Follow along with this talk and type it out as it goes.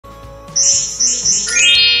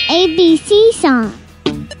ABC song.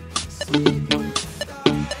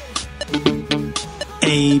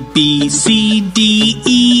 A, B, C, D,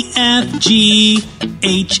 E, F, G,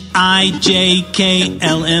 H, I, J, K,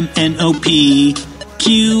 L, M, N, O, P,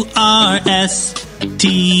 Q, R, S, T,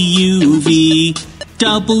 U, V,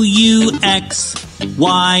 W, X,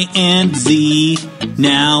 Y, and Z.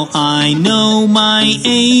 Now I know my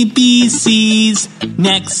ABCs.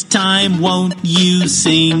 Next time, won't you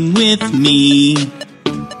sing with me?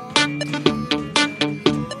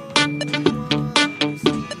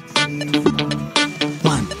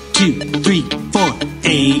 One, two, three, four.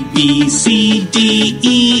 A, B, C, D,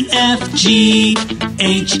 E, F, G,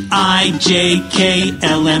 H, I, J, K,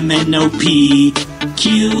 L, M, N, O, P,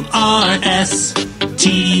 Q, R, S,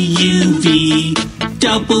 T, U, V,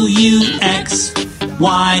 W, X,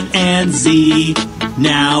 Y, and Z.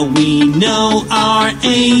 Now we know our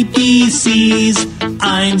ABCs.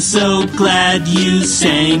 I'm so glad you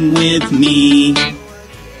sang with me.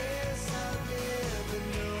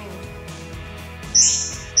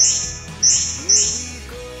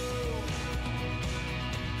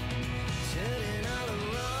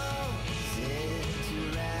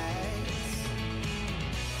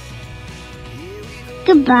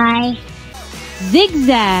 Goodbye.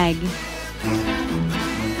 Zigzag.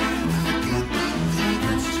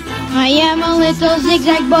 I am a little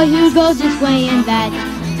zigzag boy who goes this way and that.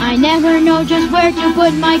 I never know just where to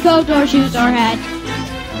put my coat or shoes or hat.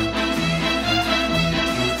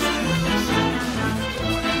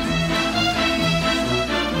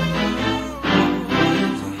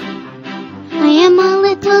 I am a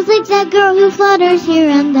little zigzag girl who flutters here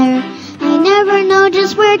and there. I never know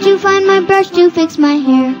just where to find my brush to fix my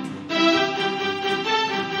hair.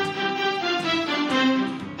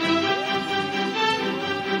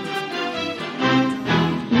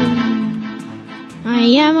 I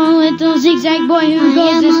am a little zigzag boy who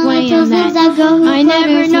goes this way and that. I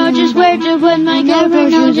never know just where to put my coat or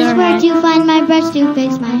shoes or hat. to find my brush to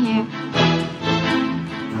fix my hair.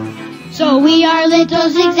 So we are little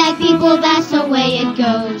zigzag people, that's the way it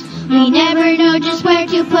goes. We never know just where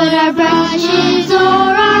to put our brushes or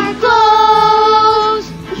our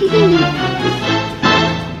clothes.